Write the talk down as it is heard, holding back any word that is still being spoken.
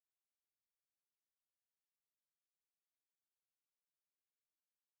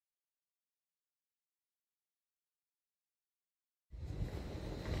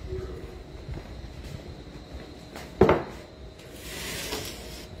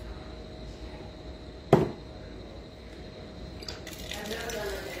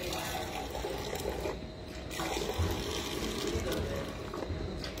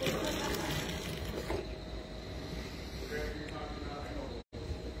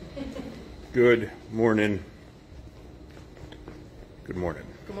Good morning. Good morning.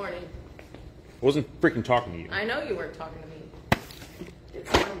 Good morning. I wasn't freaking talking to you. I know you weren't talking to me.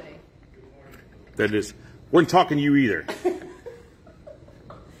 It's Monday. That is, wasn't talking to you either. See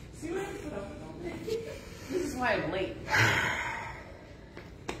what I put up with? This is why I'm late.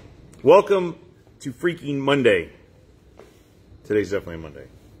 Welcome to freaking Monday. Today's definitely a Monday.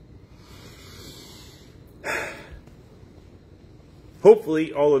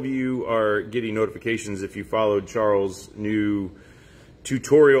 Hopefully, all of you are getting notifications if you followed Charles' new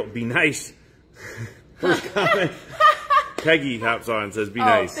tutorial. Be nice. First comment. Peggy hops on and says, be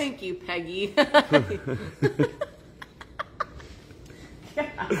nice. Oh, thank you, Peggy.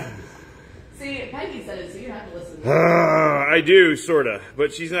 See, Peggy said it, so you have to listen. I do, sort of.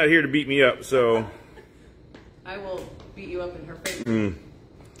 But she's not here to beat me up, so. I will beat you up in her face.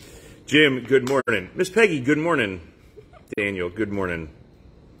 Jim, good morning. Miss Peggy, good morning. Daniel, good morning.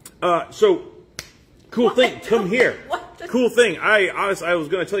 So, cool thing. Come here. What? Cool thing. I was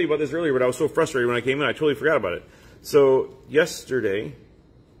going to tell you about this earlier, but I was so frustrated when I came in, I totally forgot about it. So, yesterday?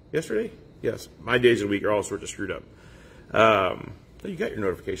 Yes. My days of the week are all sorts of screwed up. Oh, you got your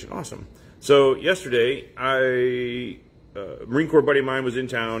notification. Awesome. So, yesterday, a Marine Corps buddy of mine was in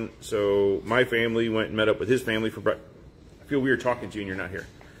town, so my family went and met up with his family for breakfast. I feel weird talking to you and you're not here.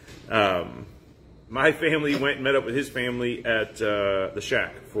 My family went and met up with his family at the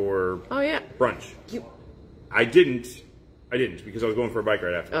Shack for brunch. I didn't because I was going for a bike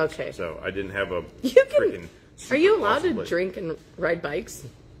ride after. Okay. So I didn't have a freaking. Are you allowed to drink and ride bikes?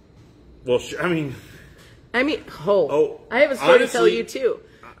 Well, I mean, I have a story to tell you too.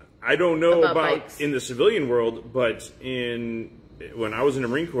 I don't know about bikes. in the civilian world, but when I was in the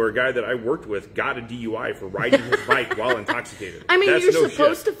Marine Corps, a guy that I worked with got a DUI for riding his bike while intoxicated. I mean, you're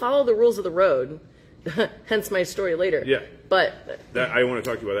supposed to follow the rules of the road. Hence my story later. Yeah. But I want to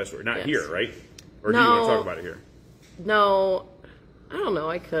talk to you about that story. Not here, right? Or do no, you want to talk about it here? No. I don't know.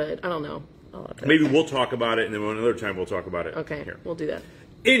 I could. I don't know. Maybe we'll talk about it, and then another time we'll talk about it. Okay. Here. We'll do that.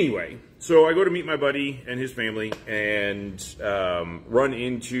 Anyway, so I go to meet my buddy and his family and run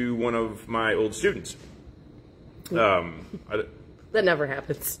into one of my old students. That never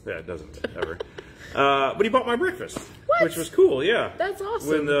happens. Yeah, it doesn't, ever. But he bought my breakfast, what? which was cool, yeah. That's awesome.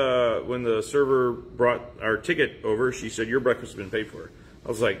 When the server brought our ticket over, she said, your breakfast has been paid for. I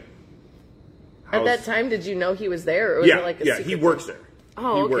was like... At that time, did you know he was there? Or was it like a secret he works there.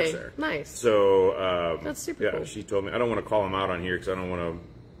 Oh, he okay. works there. Nice. So, that's super cool. She told me, I don't want to call him out on here because I don't want to...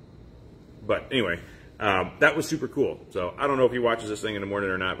 But anyway, that was super cool. So I don't know if he watches this thing in the morning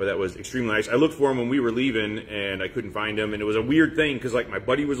or not, but that was extremely nice. I looked for him when we were leaving, and I couldn't find him. And it was a weird thing because, like, my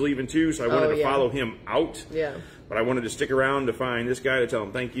buddy was leaving too, so I wanted to follow him out. Yeah. But I wanted to stick around to find this guy to tell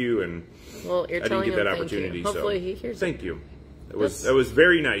him thank you, and well, you're I didn't get that opportunity. Hopefully he hears it. Thank you. That was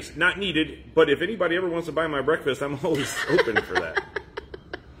very nice. Not needed, but if anybody ever wants to buy my breakfast, I'm always open for that.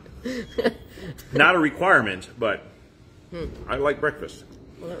 Not a requirement, but I like breakfast.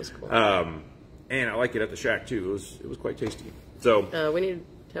 Well, that was cool. And I like it at the Shack too. It was quite tasty. So we need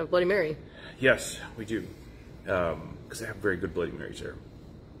to have Bloody Mary. Yes, we do. Because they have very good Bloody Marys there.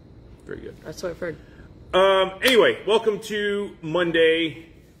 Very good. That's what I've heard. Anyway, welcome to Monday.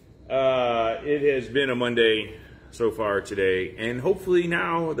 It has been a Monday so far today, and hopefully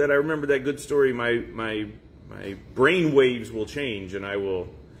now that I remember that good story, my brain waves will change, and I will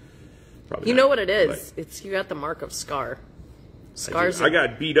probably. You know what it is? It's you got the mark of Scar. I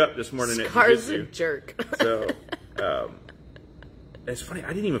got beat up this morning at Scar's jiu-jitsu. a jerk. So it's funny. I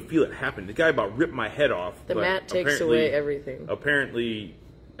didn't even feel it happen. The guy about ripped my head off. The mat takes away everything. Apparently,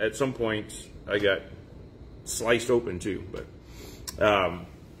 at some point, I got sliced open too. But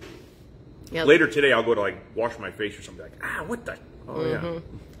later today, I'll go to like wash my face or something. Like, what the? Oh yeah.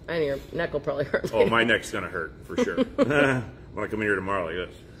 And your neck will probably hurt. Oh, my neck's gonna hurt for sure. When I come in here tomorrow like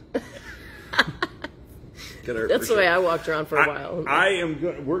this. That's the way I walked around for a while. I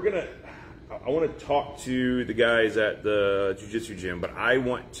want to talk to the guys at the jiu-jitsu gym, but I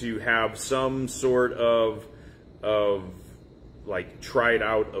want to have some sort of like tried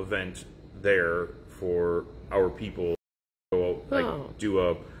out event there for our people. So, like do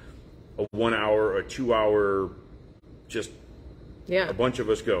a 1 hour, a 2 hour, just a bunch of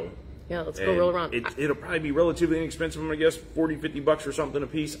us go. Yeah, let's go roll around. It'll probably be relatively inexpensive, I'm going to guess, $40-50 or something a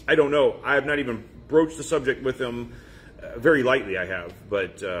piece. I don't know. I have not even broached the subject with them. Very lightly I have,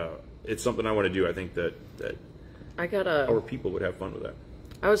 but it's something I want to do. I think that our people would have fun with that.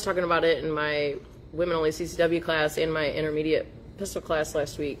 I was talking about it in my women-only CCW class and my intermediate pistol class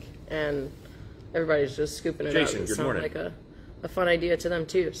last week, and everybody's just scooping it out. It sounded like a fun idea to them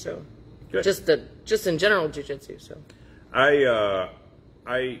too. So, just in general jiu-jitsu. So,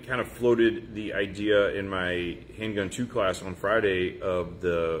 I kind of floated the idea in my Handgun 2 class on Friday of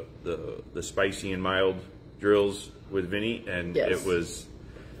the spicy and mild drills with Vinny, and it was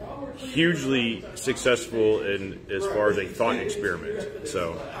hugely successul as far as a thought experiment.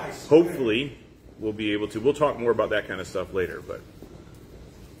 So hopefully we'll be able to. We'll talk more about that kind of stuff later. But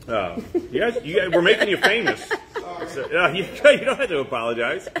you guys, we're making you famous. So, you don't have to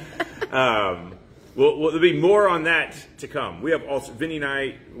apologize. Well, there'll be more on that to come. We have also, Vinny and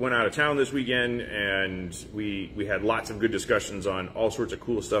I went out of town this weekend, and we had lots of good discussions on all sorts of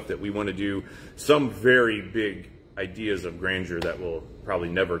cool stuff that we want to do. Some very big ideas of grandeur that will probably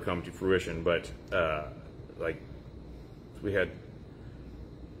never come to fruition, but like we had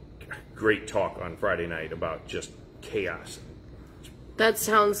great talk on Friday night about just chaos. That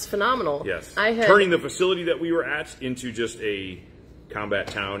sounds phenomenal. Yes. Turning the facility that we were at into just a combat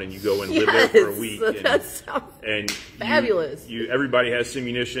town, and you go and live there for a week. That sounds fabulous. Everybody has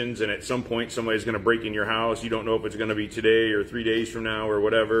munitions, and at some point somebody's going to break in your house. You don't know if it's going to be today or 3 days from now or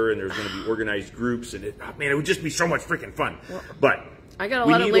whatever, and there's going to be organized groups, and it would just be so much freaking fun. Well, but I got a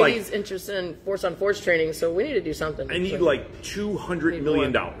lot of ladies interested in force on force training, so we need to do something. I need like $200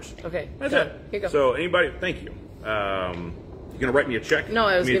 million. Okay, that's it. Here you go. So anybody, thank you. You going to write me a check? No,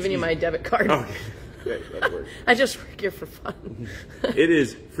 I was giving you my debit card. Okay. Okay, I just work here for fun. It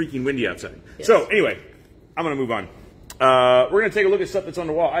is freaking windy outside. Yes. So anyway, I'm going to move on. We're going to take a look at stuff that's on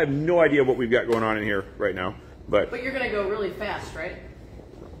the wall. I have no idea what we've got going on in here right now. But you're going to go really fast, right?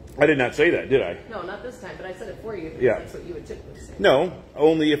 I did not say that, did I? No, not this time, but I said it for you. Yeah. That's what you would typically say. No,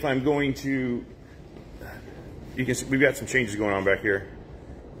 only if I'm going to... You can see, we've got some changes going on back here.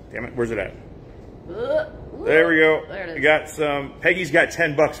 Damn it, where's it at? There we go. There it is. We got some... Peggy's got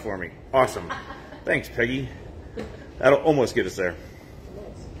 $10 for me. Awesome. Thanks, Peggy. That'll almost get us there.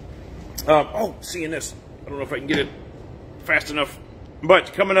 Seeing this. I don't know if I can get it fast enough.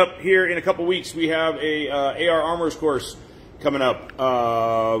 But coming up here in a couple weeks, we have a AR Armors course coming up.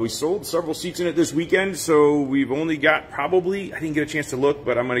 We sold several seats in it this weekend, so we've only got probably, I didn't get a chance to look,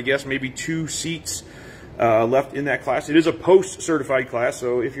 but I'm going to guess maybe 2 seats left in that class. It is a post-certified class,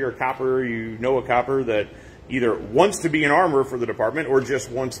 so if you're a copper, you know a copper that either wants to be an armor for the department or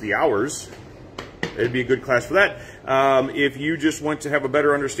just wants the hours, it'd be a good class for that. If you just want to have a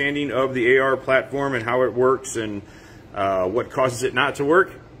better understanding of the AR platform and how it works and what causes it not to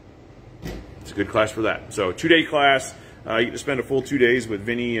work, it's a good class for that. So 2-day class, you get to spend a full 2 days with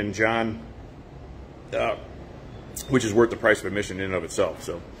Vinny and John, which is worth the price of admission in and of itself.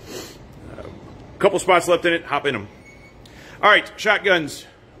 So a couple spots left in it, hop in them. All right, shotguns.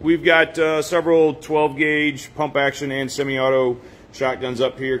 We've got several 12 gauge pump action and semi-auto shotguns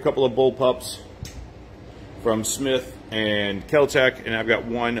up here, a couple of bullpups from Smith and Keltec, and I've got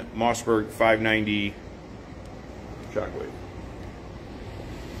one Mossberg 590 Shockwave.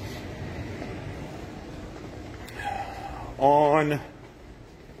 On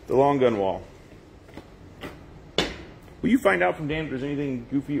the long gun wall, will you find out from Dan if there's anything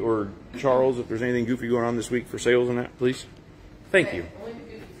goofy, or Charles if there's anything goofy going on this week for sales on that, please? Thank you. Only the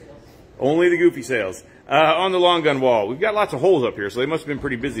goofy sales. Only the goofy sales. On the long gun wall, we've got lots of holes up here, so they must have been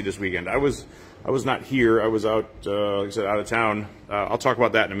pretty busy this weekend. I was not here. I was out, like I said, out of town. I'll talk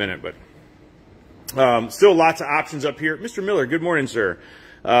about that in a minute, but still lots of options up here. Mr. Miller, good morning, sir.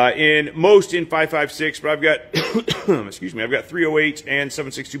 In 5.56, but I've got, excuse me, I've got 308 and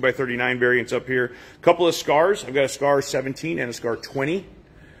 7.62x39 variants up here. A couple of scars. I've got a SCAR 17 and a SCAR 20.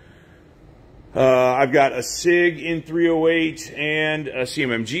 I've got a SIG in 308 and a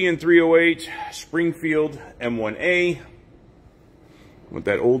CMMG in 308, Springfield M1A with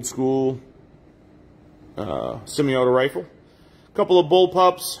that old school semi-auto rifle. A couple of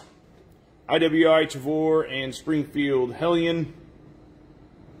bullpups, IWI Tavor and Springfield Hellion.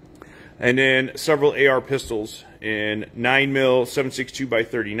 And then several AR pistols in 9mm,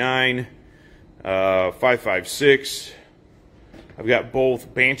 7.62x39, 5.56. I've got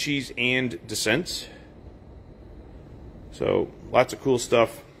both Banshees and Descents. So lots of cool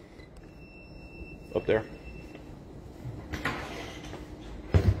stuff up there.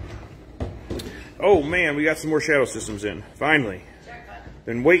 Oh man, we got some more Shadow Systems in, finally.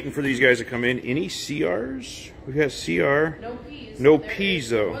 Been waiting for these guys to come in. Any CRs? We got CR. No Ps. No Ps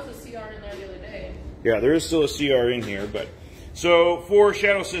though. There was a CR in there the other day. Yeah, there is still a CR in here, but so for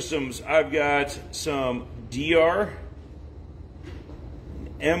Shadow Systems, I've got some DR,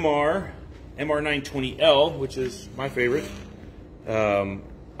 MR 920L, which is my favorite.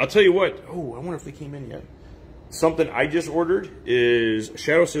 I'll tell you what. Oh, I wonder if they came in yet. Something I just ordered is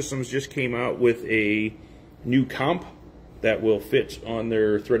Shadow Systems just came out with a new comp that will fit on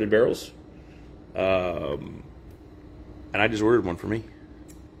their threaded barrels. And I just ordered one for me.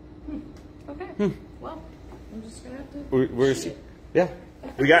 Okay. Well, I'm just gonna have to. We're yeah.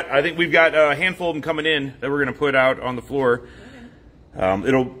 I think we've got a handful of them coming in that we're gonna put out on the floor.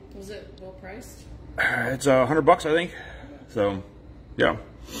 Okay. Was it well priced? It's $100, I think. So, yeah.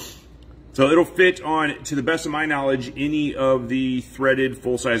 So it'll fit on, to the best of my knowledge, any of the threaded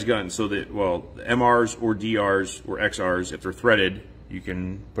full-size guns. So that, well, MRs or DRs or XRs, if they're threaded, you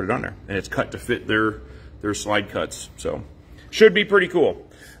can put it on there, and it's cut to fit their slide cuts. So should be pretty cool.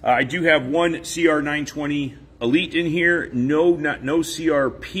 I do have one CR920 Elite in here. No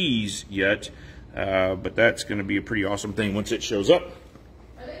CRPs yet, but that's going to be a pretty awesome thing once it shows up.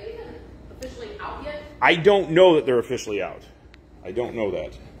 Are they even officially out yet? I don't know that they're officially out. I don't know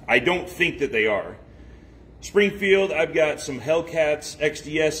that. I don't think that they are. Springfield, I've got some Hellcats,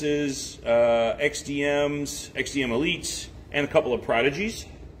 XDSs, XDMs, XDM Elites, and a couple of Prodigies.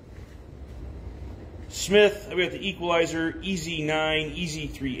 Smith, I've got the Equalizer, EZ9,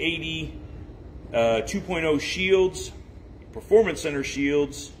 EZ380, 2.0 shields, Performance Center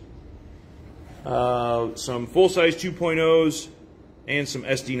shields, some full-size 2.0s, and some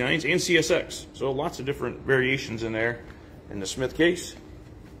SD9s, and CSX. So lots of different variations in there in the Smith case.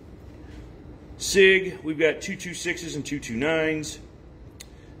 SIG, we've got 226s and 229s,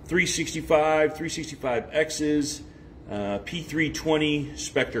 365, 365Xs, P320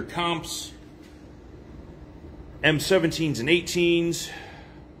 Spectre comps, M17s and 18s,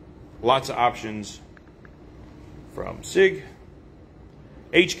 lots of options from SIG.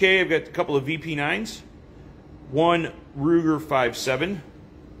 HK, I've got a couple of VP9s, one Ruger 5.7,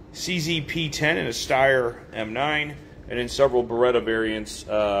 CZP-10 and a Steyr M9, and in several Beretta variants,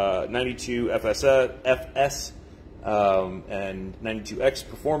 92 FS and 92X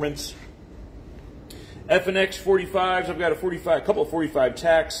Performance. FNX 45s, I've got a couple of 45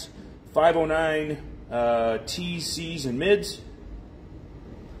 TACs, 509 T's, C's, and mids,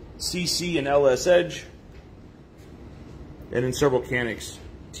 CC and LS Edge, and in several Canics,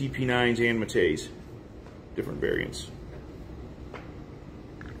 TP9s and Mateys, different variants.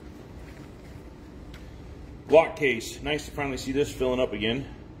 Glock case, nice to finally see this filling up again.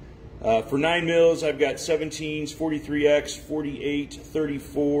 For 9 mils, I've got 17s, 43X, 48,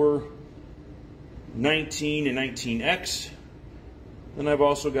 34, 19, and 19X. Then I've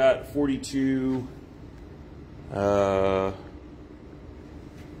also got 42.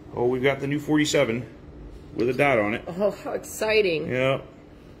 We've got the new 47 with a dot on it. Oh, how exciting! Yeah,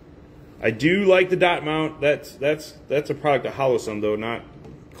 I do like the dot mount. That's a product of Holosun though, not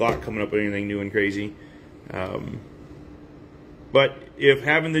Glock coming up with anything new and crazy. But if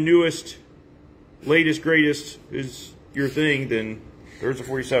having the newest, latest, greatest is your thing, then there's a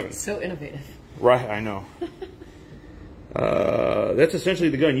 47. So innovative. Right, I know. That's essentially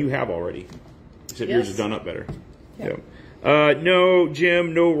the gun you have already, except yours is done up better. Yeah. No,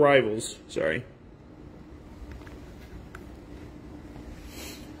 Jim, no rivals. Sorry.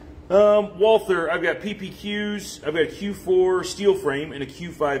 Walther, I've got PPQs, I've got a Q4 steel frame and a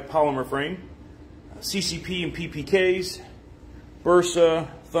Q5 polymer frame. CCP and PPKs, Bursa,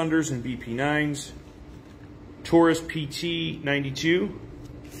 Thunders and BP9s, Taurus PT 92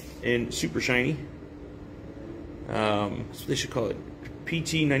 and super shiny. So they should call it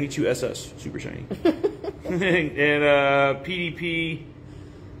PT 92 SS, super shiny. And PDP,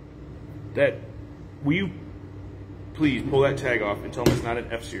 will you please pull that tag off and tell them it's not an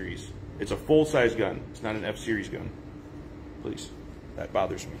F series. It's a full-size gun. It's not an F series gun. Please, that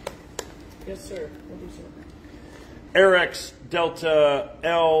bothers me. Yes, sir. We'll do so. Airx, Delta,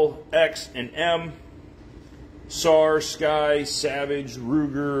 L, X, and M, SAR, Sky, Savage,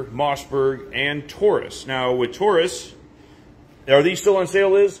 Ruger, Mossberg, and Taurus. Now, with Taurus, are these still on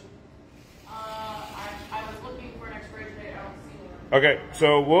sale, Liz? I was looking for an expiration date. I don't see one. Okay,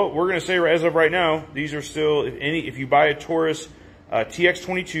 so we're going to say as of right now, these are still, if you buy a Taurus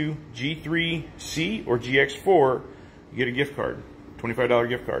TX22, G3C, or GX4, you get a gift card, $25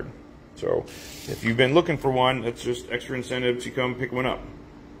 gift card. So if you've been looking for one, that's just extra incentive to come pick one up.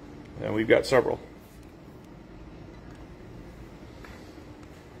 And we've got several.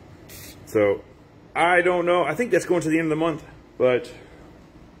 So I don't know. I think that's going to the end of the month. But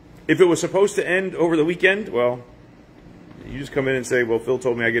if it was supposed to end over the weekend, well, you just come in and say, well, Phil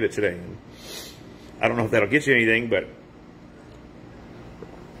told me I get it today. And I don't know if that'll get you anything, but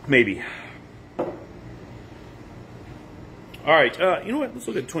maybe. All right, you know what? Let's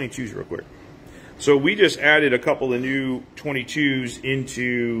look at 22s real quick. So we just added a couple of new 22s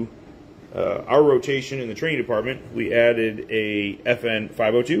into our rotation in the training department. We added a FN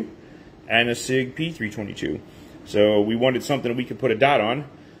 502 and a SIG P322. So we wanted something that we could put a dot on.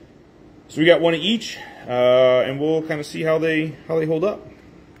 So we got one of each, and we'll kind of see how they hold up.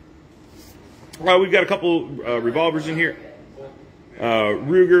 We've got a couple revolvers in here.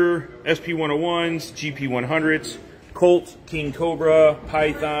 Ruger SP101s, GP100s, Colt, King Cobra,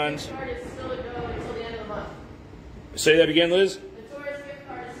 Pythons. Say that again, Liz? The tourist gift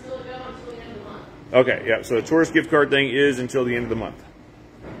card is still a go until the end of the month. Okay, yeah, so the tourist gift card thing is until the end of the month.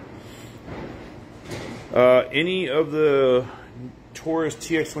 Any of the Taurus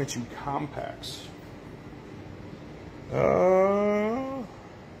TX22 compacts?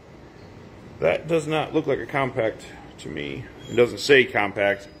 That does not look like a compact to me. It doesn't say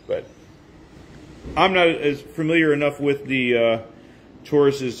compact, but I'm not as familiar enough with the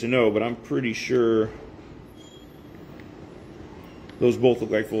Tauruses to know, but I'm pretty sure those both look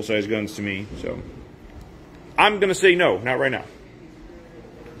like full-size guns to me. So I'm going to say no, not right now.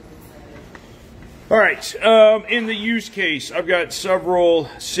 All right, in the use case, I've got several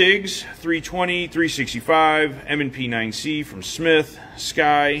SIGs, 320, 365, M&P 9C from Smith,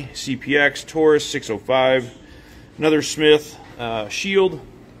 Sky, CPX, Taurus 605, another Smith, Shield,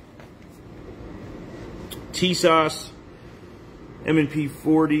 TSOS, M&P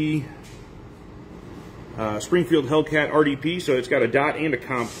 40, Springfield Hellcat RDP, so it's got a dot and a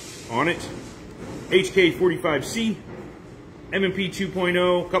comp on it, HK 45C, M&P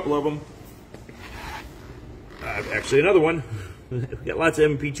 2.0, a couple of them. Actually, another one. We've got lots of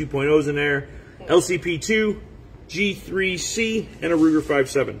M&P 2.0s in there. LCP2, G3C, and a Ruger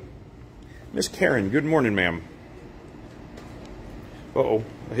 5.7. Miss Karen, good morning, ma'am. Uh-oh,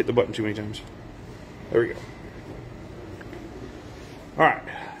 I hit the button too many times. There we go. All right,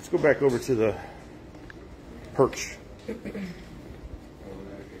 let's go back over to the perch.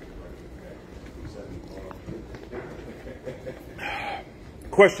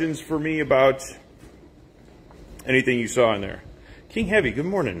 Questions for me about anything you saw in there? King Heavy, good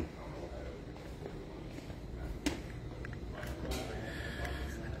morning.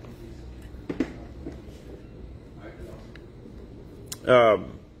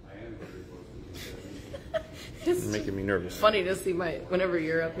 It's making me nervous. Funny to see my, whenever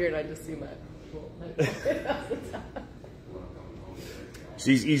you're up here and I just see my.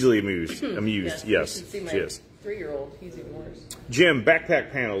 She's easily amused. Yes, she is. 3-year-old, he's even worse. Jim,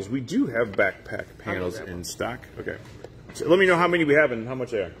 backpack panels. We do have backpack panels in stock. Okay. So let me know how many we have and how much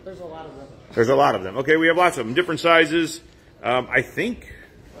they are. There's a lot of them. There's a lot of them. Okay, we have lots of them. Different sizes. I think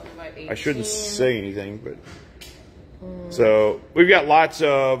I shouldn't say anything, but so we've got lots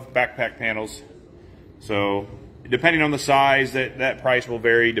of backpack panels. So depending on the size, that price will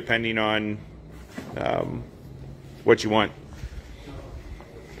vary depending on what you want.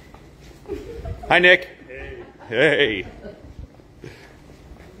 Hi, Nick. Hey.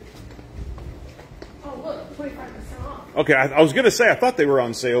 Oh, look, 25% off. Okay, I was going to say I thought they were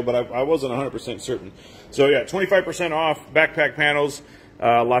on sale, but I wasn't 100% certain. So yeah, 25% off backpack panels,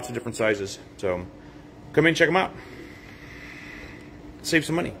 lots of different sizes. So come in, check them out. Save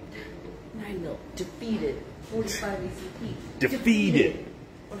some money. 9mm, defeated. 45 ECP. Defeated.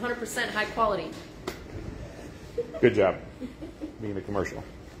 100% high quality. Good job being a commercial.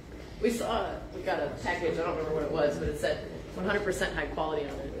 We got a package, I don't remember what it was, but it said 100% high quality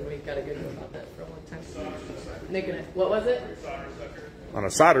on it, and we got a good one about that for a long time. Nick and what was it? On a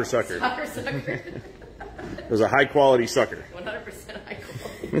solder sucker. Solder sucker. It was a high quality sucker. 100% high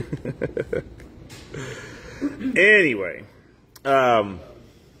quality. Anyway,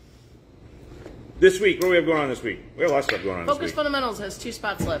 this week, what do we have going on this week? We have a lot of stuff going on Focus this week. Fundamentals has 2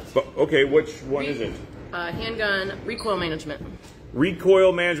 spots left. Okay, which one is it? Handgun recoil management.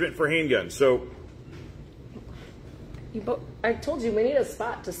 Recoil management for handguns. So, I told you we need a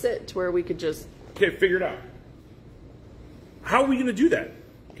spot to sit to where we could just. Okay, figure it out. How are we going to do that?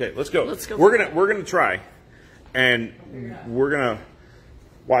 Okay, let's go. Let's go. We're gonna try, and we're gonna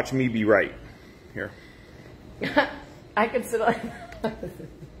watch me be right here. I could sit on.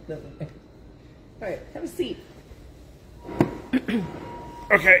 All right, have a seat.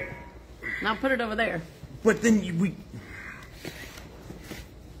 Okay. Now put it over there. But then we.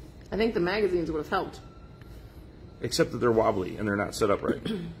 I think the magazines would have helped. Except that they're wobbly and they're not set up right.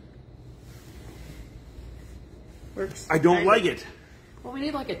 Works. I don't like it. Well, we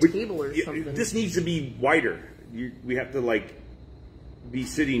need like a table or something. This needs to be wider. We have to like be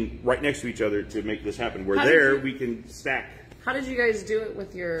sitting right next to each other to make this happen. Where we can stack. How did you guys do it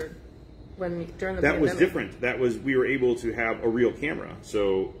with your during the pandemic? That was different. That was we were able to have a real camera,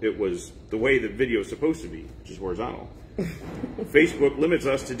 so it was the way the video is supposed to be, which is horizontal. Facebook limits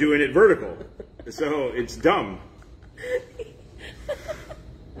us to doing it vertical, so it's dumb.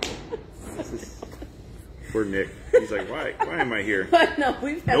 Poor Nick. He's like, why am I here? No,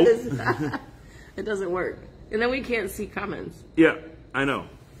 we've had this. It doesn't work, and then we can't see comments. Yeah, I know.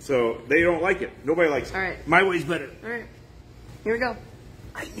 So they don't like it. Nobody likes it. All right. My way's better. All right. Here we go.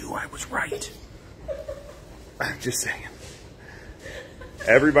 I knew I was right. I'm just saying.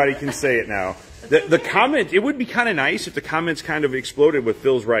 Everybody can say it now. The comment, it would be kind of nice if the comments kind of exploded with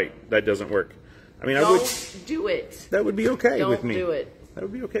Phil's right. That doesn't work. I mean, Don't do it. That would be okay with me. Don't do it. That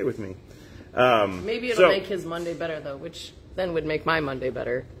would be okay with me. Maybe it'll make his Monday better, though, which then would make my Monday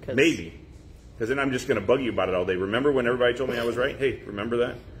better. Maybe. Because then I'm just going to bug you about it all day. Remember when everybody told me I was right? Hey, remember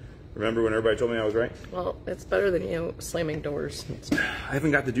that? Remember when everybody told me I was right? Well, it's better than, slamming doors. I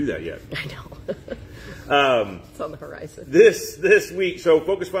haven't got to do that yet. I know. It's on the horizon. This week, so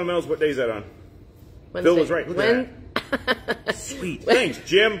Focus Fundamentals, what day is that on? Wednesday. Phil was right. Look at that. Sweet. Thanks,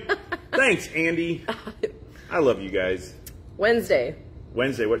 Jim. Thanks, Andy. I love you guys. Wednesday,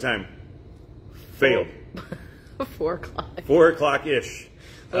 what time? Failed. 4 o'clock. 4 o'clock-ish.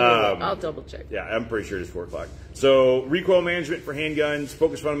 I'll double check. Yeah, I'm pretty sure it's 4 o'clock. So, recoil management for handguns,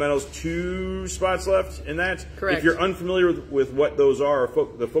 Focus Fundamentals, 2 spots left in that. Correct. If you're unfamiliar with what those are,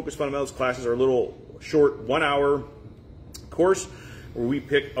 the Focus Fundamentals classes are a little short 1-hour course where we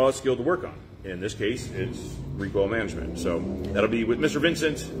pick a skill to work on. In this case, it's recoil management. So that'll be with Mr.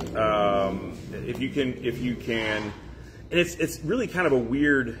 Vincent. If you can, and it's really kind of a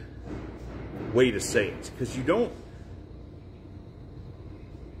weird way to say it because you don't.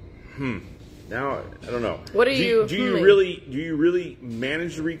 Now I don't know. What do you really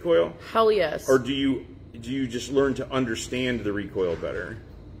manage the recoil? Hell yes. Or do you just learn to understand the recoil better?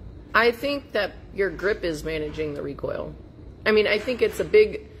 I think that your grip is managing the recoil. I mean, I think it's a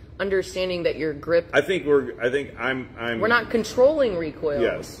big understanding that your grip. I'm. We're not controlling recoil.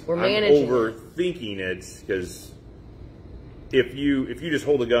 Yes, we're managing. I'm overthinking it because if you just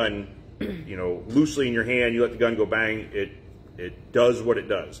hold a gun, loosely in your hand, you let the gun go bang, it does what it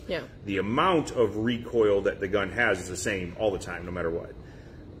does. Yeah. The amount of recoil that the gun has is the same all the time, no matter what.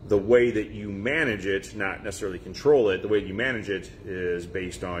 The way that you manage it, not necessarily control it, the way you manage it is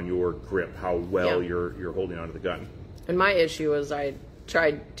based on your grip, how well you're holding onto the gun. And my issue is I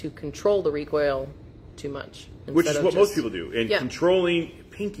tried to control the recoil too much. Which is what most people do. And controlling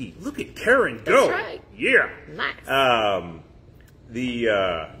Pinky. Look at Karen go. That's right. Yeah. Nice.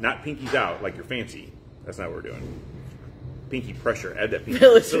 Not Pinky's out like you're fancy. That's not what we're doing. Pinky pressure. Add that pinky.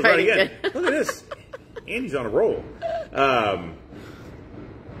 Let's try it again. Look at this. Andy's on a roll.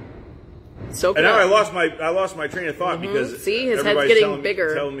 So and now I lost my train of thought because see, his head's getting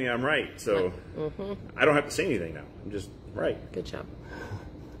bigger, telling me I'm right. So I don't have to say anything now. I'm just right. Good job.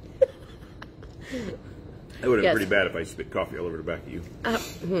 It would have been pretty bad if I spit coffee all over the back of you.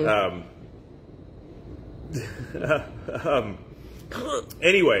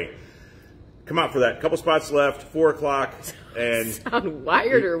 Anyway, come out for that. Couple spots left. 4 o'clock, and sound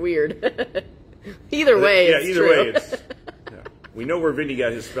wired or weird. Either way, either way, it's. We know where Vinny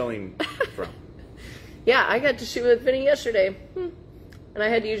got his spelling from. Yeah, I got to shoot with Vinny yesterday, and I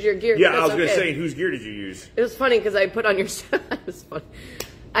had to use your gear. Yeah, I was going to say, whose gear did you use? It was funny because I put on your. It was funny.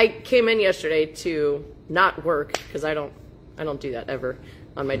 I came in yesterday to not work because I don't do that ever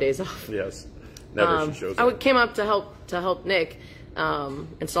on my days off. Yes, never. She shows up. I came up to help Nick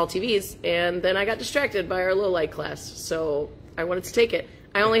install TVs, and then I got distracted by our low light class, so I wanted to take it.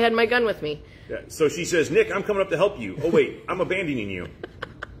 I only had my gun with me. Yeah, so she says, "Nick, I'm coming up to help you." Oh wait, I'm abandoning you.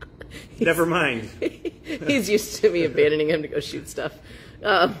 Never mind. He's used to me abandoning him to go shoot stuff.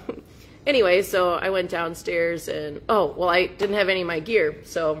 Anyway, so I went downstairs and, I didn't have any of my gear,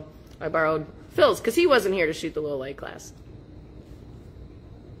 so I borrowed Phil's because he wasn't here to shoot the low light class.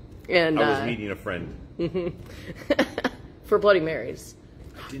 And I was meeting a friend. For Bloody Marys.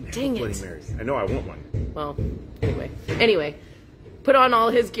 I didn't have a Bloody Mary. I know I want one. Well, anyway, put on all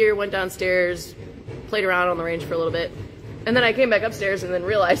his gear, went downstairs, played around on the range for a little bit, and then I came back upstairs and then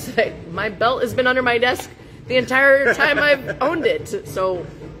realized that my belt has been under my desk the entire time I've owned it. So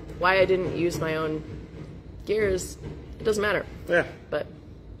why I didn't use my own gears, it doesn't matter. Yeah. But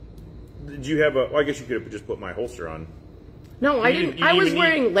did you have I guess you could have just put my holster on. No, I didn't. I was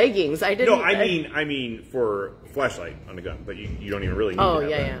wearing leggings. I didn't. No, I mean for flashlight on the gun, but you don't even really need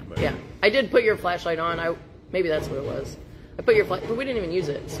to have that. Yeah. I did put your flashlight on. Maybe that's what it was. I put your but we didn't even use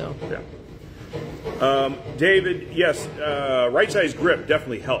it, so. Yeah. David, yes, right size grip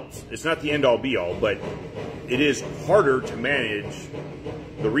definitely helps. It's not the end all be all, but it is harder to manage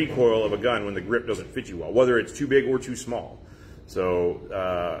the recoil of a gun when the grip doesn't fit you well, whether it's too big or too small. So,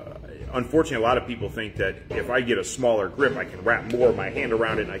 unfortunately, a lot of people think that if I get a smaller grip, I can wrap more of my hand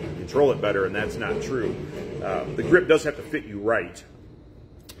around it and I can control it better, and that's not true. The grip does have to fit you right.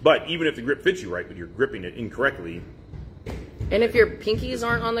 But even if the grip fits you right, but you're gripping it incorrectly. And if your pinkies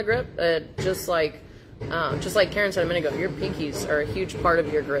aren't on the grip, just like Just like Karen said a minute ago, your pinkies are a huge part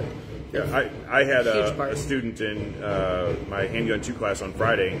of your grip. Yeah, I had Huge part. a student in my Handgun 2 class on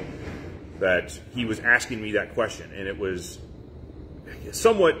Friday that he was asking me that question, and it was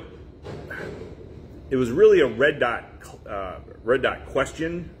somewhat, it was really a red dot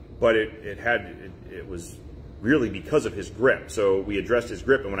question, but it was really because of his grip. So we addressed his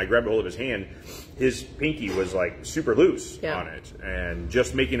grip, and when I grabbed a hold of his hand, his pinky was like super loose on it. And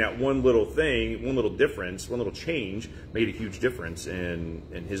just making that one little thing, one little difference, one little change made a huge difference in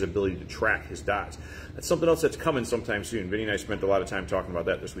his ability to track his dots. That's something else that's coming sometime soon. Vinny and I spent a lot of time talking about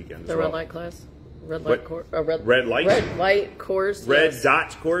that this weekend. The red light class? Red light course? Red light? Red light course. Red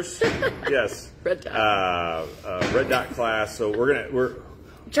dot course? Yes. Red dot. Red dot class. So we're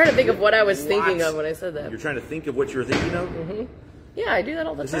I'm trying to think of what I was thinking of when I said that. You're trying to think of what you're thinking of? Mm-hmm. Yeah, I do that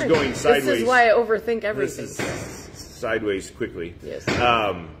all the time. This is going sideways. This is why I overthink everything. This is sideways quickly. Yes.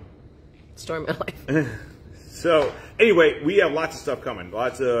 Story of my life. So anyway, we have lots of stuff coming.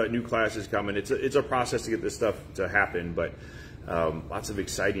 Lots of new classes coming. It's a process to get this stuff to happen, but lots of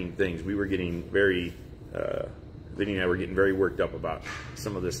exciting things. We were getting very... Vinny and I were getting very worked up about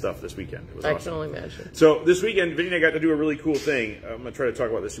some of this stuff this weekend. It was awesome. I can only imagine. So this weekend, Vinny and I got to do a really cool thing. I'm going to try to talk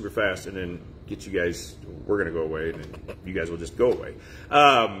about this super fast and then get you guys, we're going to go away, and then you guys will just go away.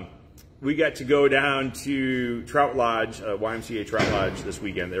 We got to go down to Trout Lodge, YMCA Trout Lodge this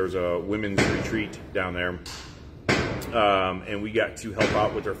weekend. There was a women's retreat down there. And we got to help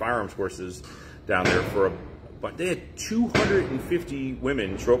out with their firearms courses down there but they had 250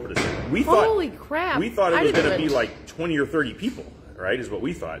 women show up for this. Holy crap. We thought it was going to be like 20 or 30 people, right, is what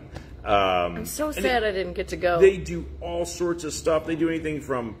we thought. I'm so sad I didn't get to go. They do all sorts of stuff. They do anything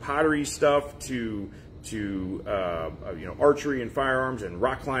from pottery stuff to archery and firearms and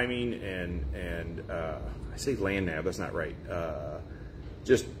rock climbing and I say land nav, that's not right.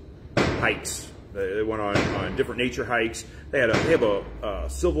 Just hikes. They went on different nature hikes. They have a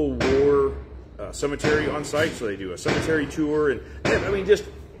Civil War cemetery on site, so they do a cemetery tour, and I mean, just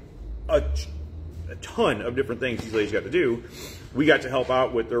a ton of different things these ladies got to do. We got to help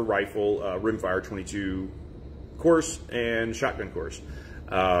out with their rifle rimfire 22 course and shotgun course,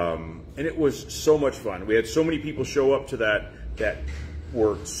 and it was so much fun. We had so many people show up to that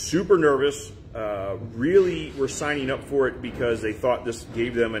were super nervous, really were signing up for it because they thought this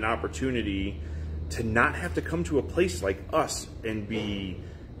gave them an opportunity to not have to come to a place like us and be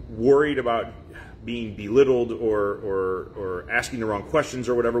worried about being belittled or asking the wrong questions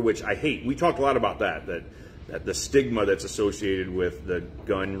or whatever, which I hate. We talked a lot about that the stigma that's associated with the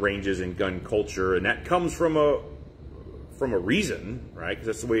gun ranges and gun culture, and that comes from a reason, right? Because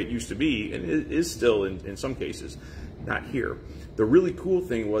that's the way it used to be, and it is still in some cases, not here. The really cool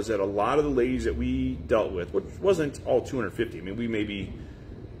thing was that a lot of the ladies that we dealt with, which wasn't all 250, I mean, we maybe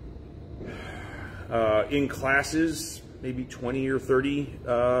in classes, maybe 20 or 30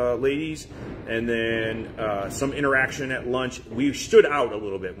 ladies, and then some interaction at lunch. We stood out a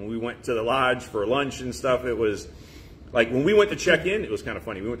little bit when we went to the lodge for lunch and stuff. It was like when we went to check in, it was kind of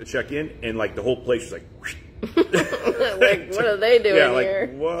funny. We went to check in, and like the whole place was like, like, what are they doing here?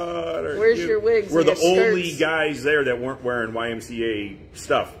 Like, what? Where's your wigs? We're and the your only skirts? guys there that weren't wearing YMCA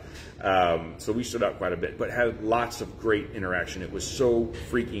stuff. So we stood out quite a bit, but had lots of great interaction. It was so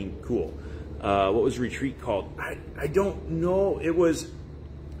freaking cool. What was the retreat called? I don't know. It was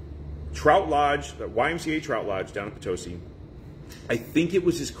Trout Lodge, the YMCA Trout Lodge down in Potosi. I think it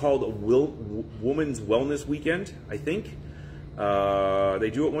was just called a Women's Wellness Weekend, I think. They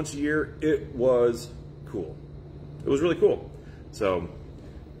do it once a year. It was cool. It was really cool. So,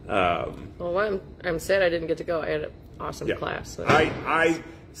 well, I'm sad I didn't get to go. I had an awesome class. So. After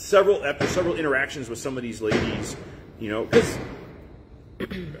several interactions with some of these ladies, because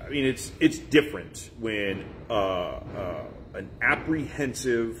I mean, it's different when an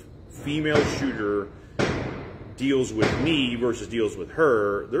apprehensive female shooter deals with me versus deals with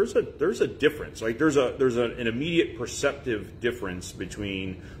her. There's a difference. Like there's an immediate perceptive difference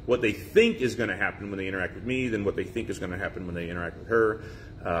between what they think is going to happen when they interact with me than what they think is going to happen when they interact with her.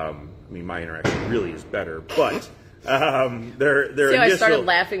 I mean, my interaction really is better, but their See how initial, I started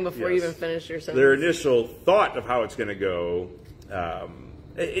laughing before you even finished your sentence? Their initial thought of how it's going to go.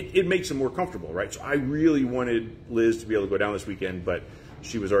 It makes them more comfortable, right? So I really wanted Liz to be able to go down this weekend, but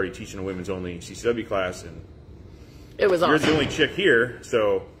she was already teaching a women's only CCW class, and it was awesome. You're the only chick here,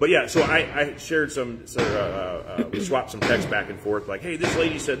 so. But yeah, so I shared we swapped some texts back and forth, like, hey, this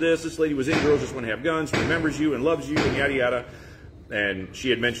lady said this lady was in Girls Just Want to Have Guns, remembers you and loves you, and yada yada. And she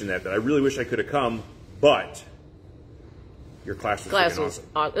had mentioned that I really wish I could have come, but your class was awesome.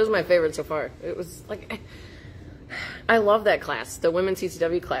 It was my favorite so far. It was like, I love that class. The women's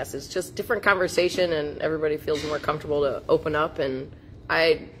CCW class is just different conversation, and everybody feels more comfortable to open up. And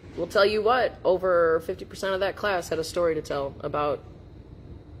I will tell you what, over 50% of that class had a story to tell about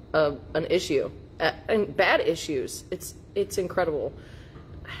an issue, and bad issues. It's incredible.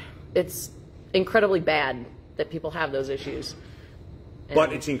 It's incredibly bad that people have those issues.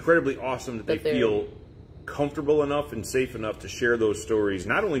 But it's incredibly awesome that they feel comfortable enough and safe enough to share those stories,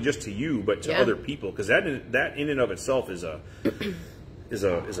 not only just to you, but to other people, because that in and of itself is a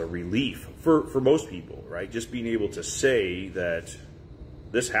relief for most people, right? Just being able to say that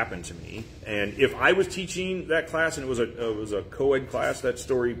this happened to me. And if I was teaching that class and it was a co-ed class, that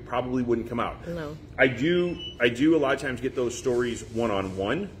story probably wouldn't come out. No. I do a lot of times get those stories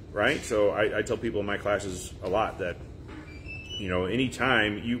one-on-one, right? So I tell people in my classes a lot that, you know,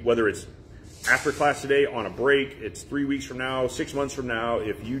 anytime whether it's after class today, on a break, it's 3 weeks from now, 6 months from now,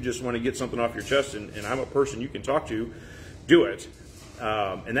 if you just want to get something off your chest and I'm a person you can talk to, do it.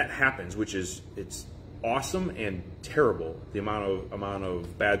 And that happens, it's awesome and terrible, the amount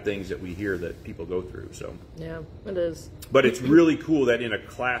of bad things that we hear that people go through. So yeah, it is. But it's really cool that in a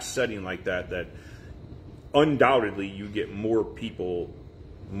class setting like that undoubtedly you get more people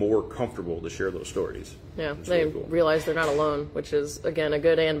more comfortable to share those stories. Yeah, it's they really cool. realize they're not alone, which is, again, a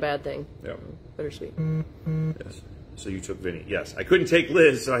good and bad thing. Yeah. Bittersweet. Yes. So you took Vinny. Yes. I couldn't take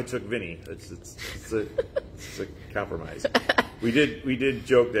Liz, so I took Vinny. It's a compromise. We did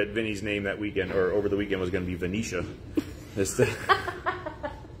joke that Vinny's name that weekend, or over the weekend, was going to be Venetia.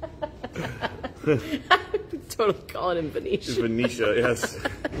 Totally calling him Venetia. Venetia, yes.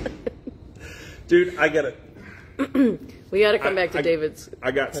 Dude, I got to... We got to come back to David's.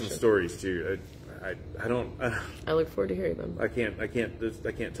 I got some stories too. I don't. I look forward to hearing them. I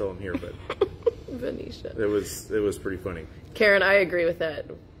can't tell them here, but Venetia. It was pretty funny. Karen, I agree with that.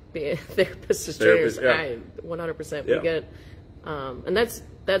 Being therapists as trainers, yeah. 100%. Yeah. We get it, and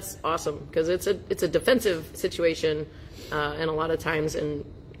that's awesome because it's a defensive situation, and a lot of times, and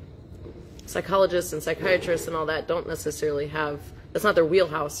psychologists and psychiatrists and all that don't necessarily have. That's not their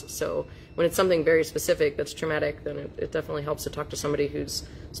wheelhouse. So when it's something very specific that's traumatic, then it definitely helps to talk to somebody who's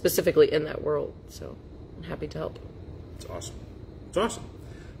specifically in that world. So I'm happy to help. It's awesome. It's awesome.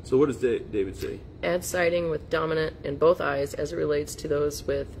 So what does David say? Add sighting with dominant in both eyes as it relates to those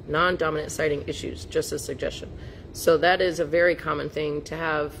with non-dominant sighting issues, just a suggestion. So that is a very common thing to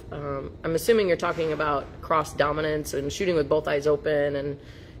have. I'm assuming you're talking about cross dominance and shooting with both eyes open and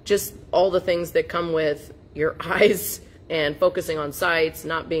just all the things that come with your eyes and focusing on sights,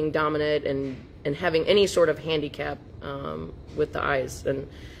 not being dominant, and having any sort of handicap with the eyes. And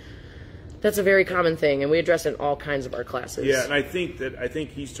that's a very common thing, and we address it in all kinds of our classes. Yeah, and I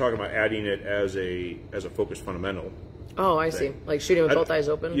think he's talking about adding it as a focused fundamental. Oh, I see. Like shooting with both eyes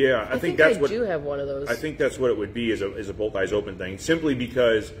open? Yeah, I think that's what... I do have one of those. I think that's what it would be, is a both eyes open thing, simply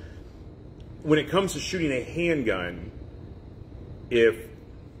because when it comes to shooting a handgun,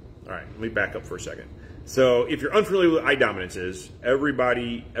 all right, let me back up for a second. So if you're unfamiliar with eye dominance is,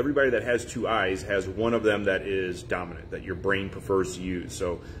 everybody that has two eyes has one of them that is dominant, that your brain prefers to use.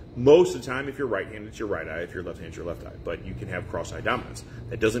 So most of the time, if you're right-handed, it's your right eye. If you're left-handed, it's your left eye. But you can have cross-eye dominance.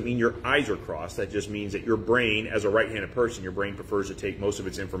 That doesn't mean your eyes are crossed. That just means that your brain, as a right-handed person, your brain prefers to take most of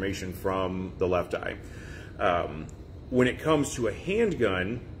its information from the left eye. When it comes to a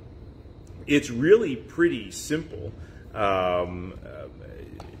handgun, it's really pretty simple.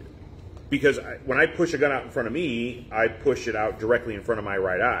 Because when I push a gun out in front of me, I push it out directly in front of my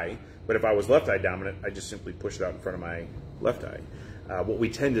right eye. But if I was left eye dominant, I just simply push it out in front of my left eye. What we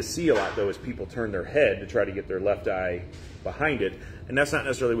tend to see a lot, though, is people turn their head to try to get their left eye behind it. And that's not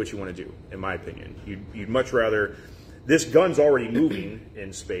necessarily what you want to do, in my opinion. You'd much rather... This gun's already moving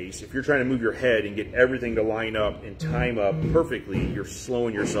in space. If you're trying to move your head and get everything to line up and time up perfectly, you're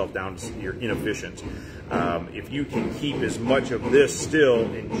slowing yourself down. You're inefficient. If you can keep as much of this still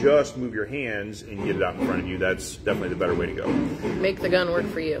and just move your hands and get it out in front of you, that's definitely the better way to go. Make the gun work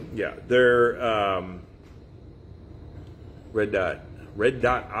for you. Yeah. They're red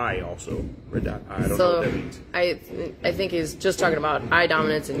dot eye also. Red dot eye. I don't know what that means. I think he's just talking about eye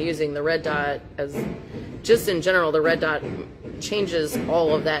dominance and using the red dot as... Just in general, the red dot changes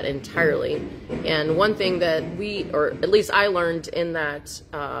all of that entirely. And one thing that we, or at least I learned in that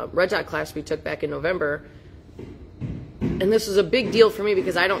red dot class we took back in November, and this was a big deal for me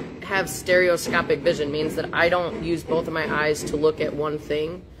because I don't have stereoscopic vision, means that I don't use both of my eyes to look at one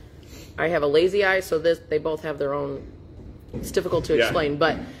thing. I have a lazy eye, so they both have their own, it's difficult to explain,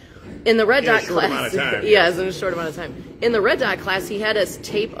 but in the red dot class, yes, in a short amount of time. In the red dot class, he had us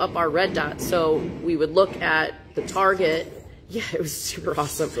tape up our red dot, so we would look at the target Yeah, it was super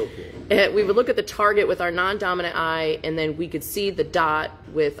awesome. So cool. And we would look at the target with our non-dominant eye, and then we could see the dot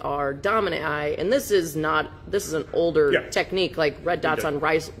with our dominant eye. And this is an older technique, like red dots on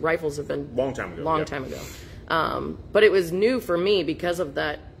rifles have been long time ago. But it was new for me because of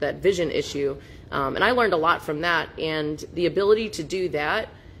that vision issue. And I learned a lot from that. And the ability to do that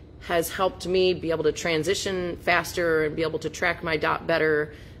has helped me be able to transition faster and be able to track my dot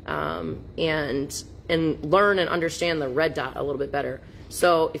better, and learn and understand the red dot a little bit better.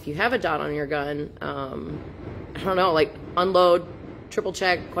 So if you have a dot on your gun, I don't know, like unload, triple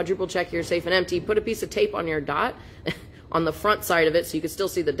check, quadruple check you're safe and empty, put a piece of tape on your dot on the front side of it so you can still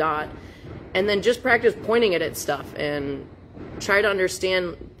see the dot, and then just practice pointing it at stuff and try to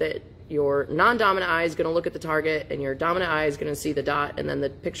understand that your non-dominant eye is going to look at the target and your dominant eye is going to see the dot, and then the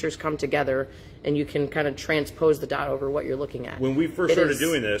pictures come together and you can kind of transpose the dot over what you're looking at. When we first started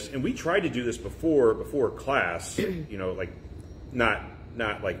doing this, and we tried to do this before class, you know, like not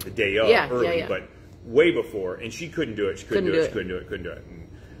like the day of early, but way before, and she couldn't do it. She couldn't do it.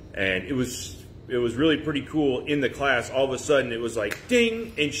 And it was really pretty cool in the class. All of a sudden, it was like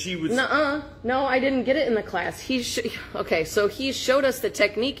ding, and she was. No, I didn't get it in the class. Okay, so he showed us the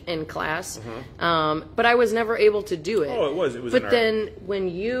technique in class, but I was never able to do it. Oh, it was. But then when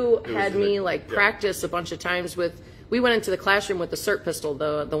you had me practice a bunch of times with, we went into the classroom with the SIRT pistol,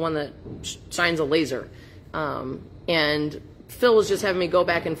 the one that shines a laser, and Phil was just having me go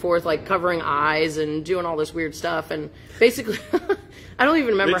back and forth, like covering eyes and doing all this weird stuff, and basically, I don't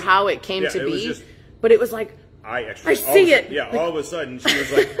even remember how it came to be, but it was like, I see it. Yeah, all of a sudden she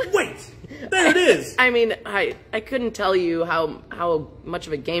was like, wait, there it is. I mean, I couldn't tell you how much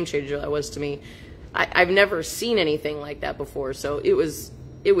of a game changer that was to me. I've never seen anything like that before, so it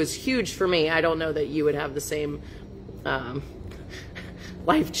was huge for me. I don't know that you would have the same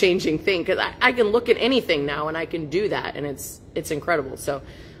life-changing thing, because I can look at anything now and I can do that, and it's incredible. So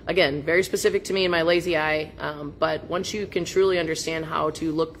again, very specific to me and my lazy eye, but once you can truly understand how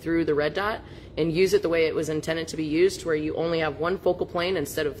to look through the red dot and use it the way it was intended to be used, where you only have one focal plane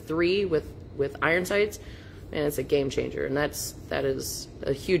instead of 3 with iron sights, and it's a game changer, and that is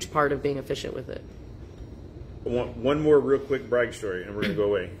a huge part of being efficient with it. One more real quick brag story, and we're going to go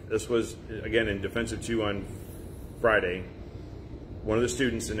away. This was, again, in Defensive 2 on Friday. One of the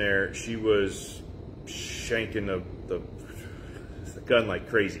students in there, she was shanking the gun like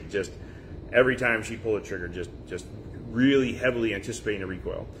crazy. Just every time she pulled a trigger, just really heavily anticipating a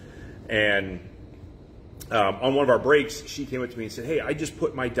recoil. And on one of our breaks, she came up to me and said, "Hey, I just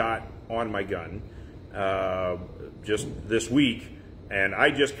put my dot on my gun just this week, and I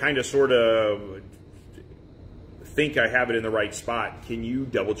just kind of sort of think I have it in the right spot. Can you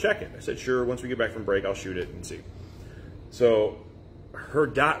double check it?" I said, "Sure. Once we get back from break, I'll shoot it and see." So her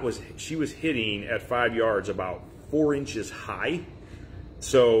dot she was hitting at 5 yards about 4 inches high.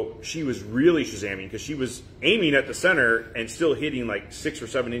 So she was really shazamming, because she was aiming at the center and still hitting like 6 or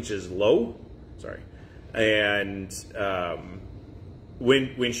 7 inches low. Sorry. And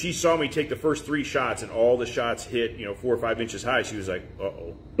when she saw me take the first 3 shots and all the shots hit, 4 or 5 inches high, she was like,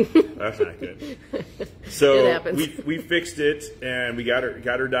 "Uh-oh, that's not good." So we fixed it, and we got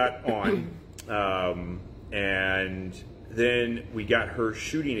her dot on, and then we got her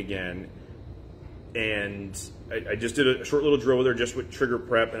shooting again, and I just did a short little drill with her, just with trigger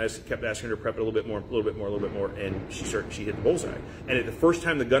prep, and I kept asking her to prep it a little bit more, and she hit the bullseye. And at the first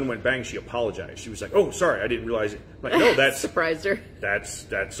time the gun went bang, she apologized. She was like, "Oh, sorry, I didn't realize it." I'm like, "No, that's surprised her. That's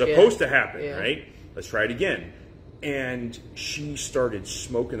supposed to happen, right? Let's try it again." And she started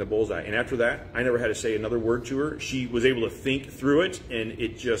smoking the bullseye. And after that, I never had to say another word to her. She was able to think through it, and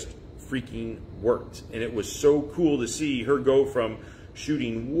it just freaking worked. And it was so cool to see her go from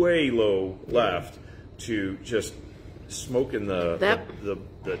shooting way low left to just smoking the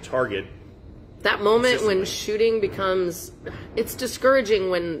target. That moment when shooting becomes, it's discouraging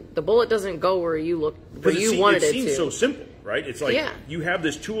when the bullet doesn't go where you wanted it to. It seems so simple, right? It's like you have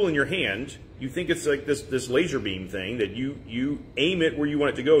this tool in your hand. You think it's like this laser beam thing that you aim it where you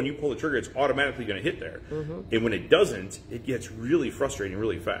want it to go, and you pull the trigger, it's automatically going to hit there. And when it doesn't, it gets really frustrating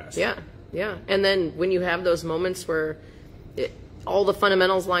really fast. Yeah. And then when you have those moments where all the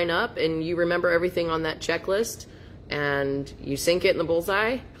fundamentals line up and you remember everything on that checklist and you sink it in the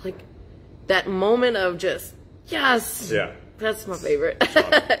bullseye, like that moment of just, yes. Yeah. That's my favorite.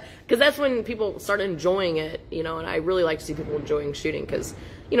 Because that's when people start enjoying it, and I really like to see people enjoying shooting, because,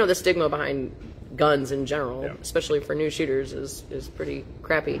 the stigma behind guns in general, especially for new shooters, is pretty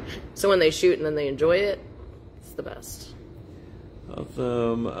crappy. So when they shoot and then they enjoy it, it's the best.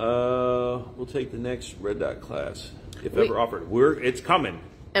 Awesome. We'll take the next red dot class, if ever offered. It's coming.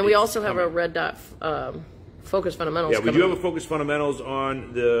 And we also have a red dot Focus fundamentals. Yeah, we do have a focus fundamentals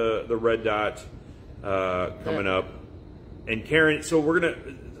on the red dot coming up. And Karen, so we're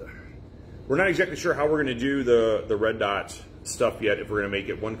not exactly sure how we're gonna do the red dot stuff yet, if we're gonna make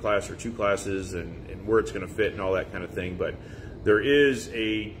it 1 class or 2 classes and where it's gonna fit and all that kind of thing. But there is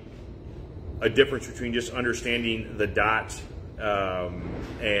a difference between just understanding the dot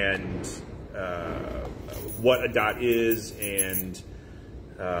and what a dot is and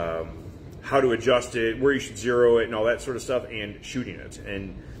how to adjust it, where you should zero it and all that sort of stuff, and shooting it.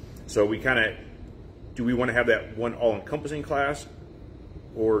 And so we kind of, do we want to have that one all-encompassing class,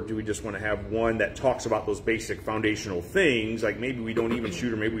 or do we just want to have one that talks about those basic foundational things, like maybe we don't even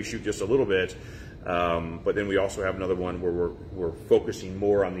shoot, or maybe we shoot just a little bit, but then we also have another one where we're focusing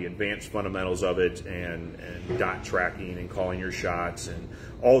more on the advanced fundamentals of it and dot tracking and calling your shots and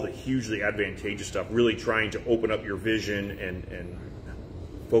all the hugely advantageous stuff, really trying to open up your vision and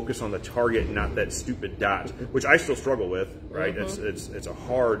focus on the target, not that stupid dot, which I still struggle with, right? It's a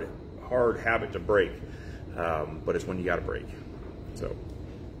hard habit to break, but it's one you got to break. So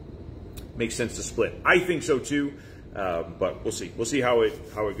makes sense to split. I think so too, but we'll see. We'll see how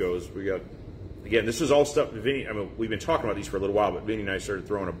it goes. We got, again, this is all stuff Vinny, I mean, we've been talking about these for a little while, but Vinny and I started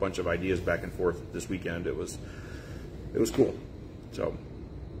throwing a bunch of ideas back and forth this weekend. It was cool. So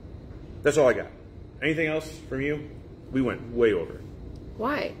that's all I got. Anything else from you? We went way over.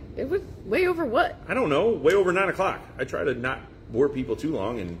 Why? It was way over what? I don't know. Way over 9 o'clock. I try to not bore people too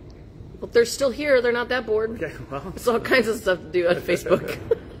long, and well, they're still here. They're not that bored. okay, well, There's all kinds of stuff to do on Facebook.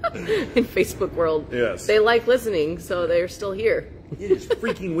 In Facebook world. Yes. They like listening, so they're still here. it is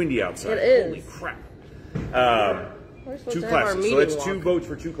freaking windy outside. It is. Holy crap. We're supposed 2 to have our classes. So meeting that's walk. 2 votes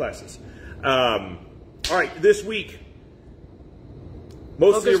for 2 classes. All right, this week,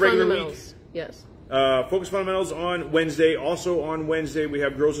 most of Focus the regular week. fundamentals. Yes. Focus fundamentals on Wednesday. Also on Wednesday, we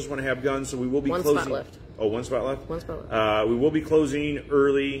have Girls Just Want to Have Guns, so we will be One closing. spot left. Oh, 1 spot left? 1 spot left. We will be closing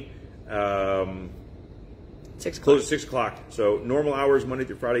early. 6 o'clock. Close at 6 o'clock. So normal hours, Monday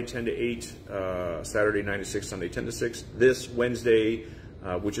through Friday, 10 to 8. Saturday, 9 to 6. Sunday, 10 to 6. This Wednesday,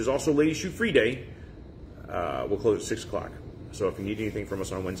 which is also Ladies Shoot Free Day, we'll close at 6 o'clock. So if you need anything from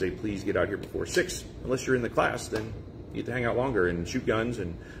us on Wednesday, please get out here before 6. Unless you're in the class, then you get to hang out longer and shoot guns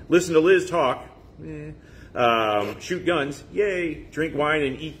and listen to Liz talk. Shoot guns, yay. Drink wine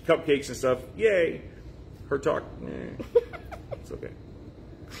and eat cupcakes and stuff, yay. Her talk, it's okay.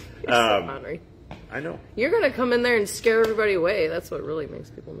 You're so hungry. I know. You're going to come in there and scare everybody away. That's what really makes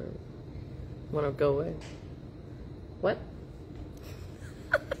people nervous. Want to go away. What?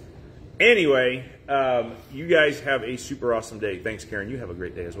 Anyway, you guys have a super awesome day. Thanks, Karen. You have a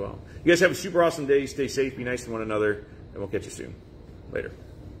great day as well. You guys have a super awesome day. Stay safe. Be nice to one another. And we'll catch you soon. Later.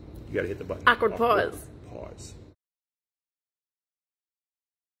 You got to hit the button. Awkward pause. Pause.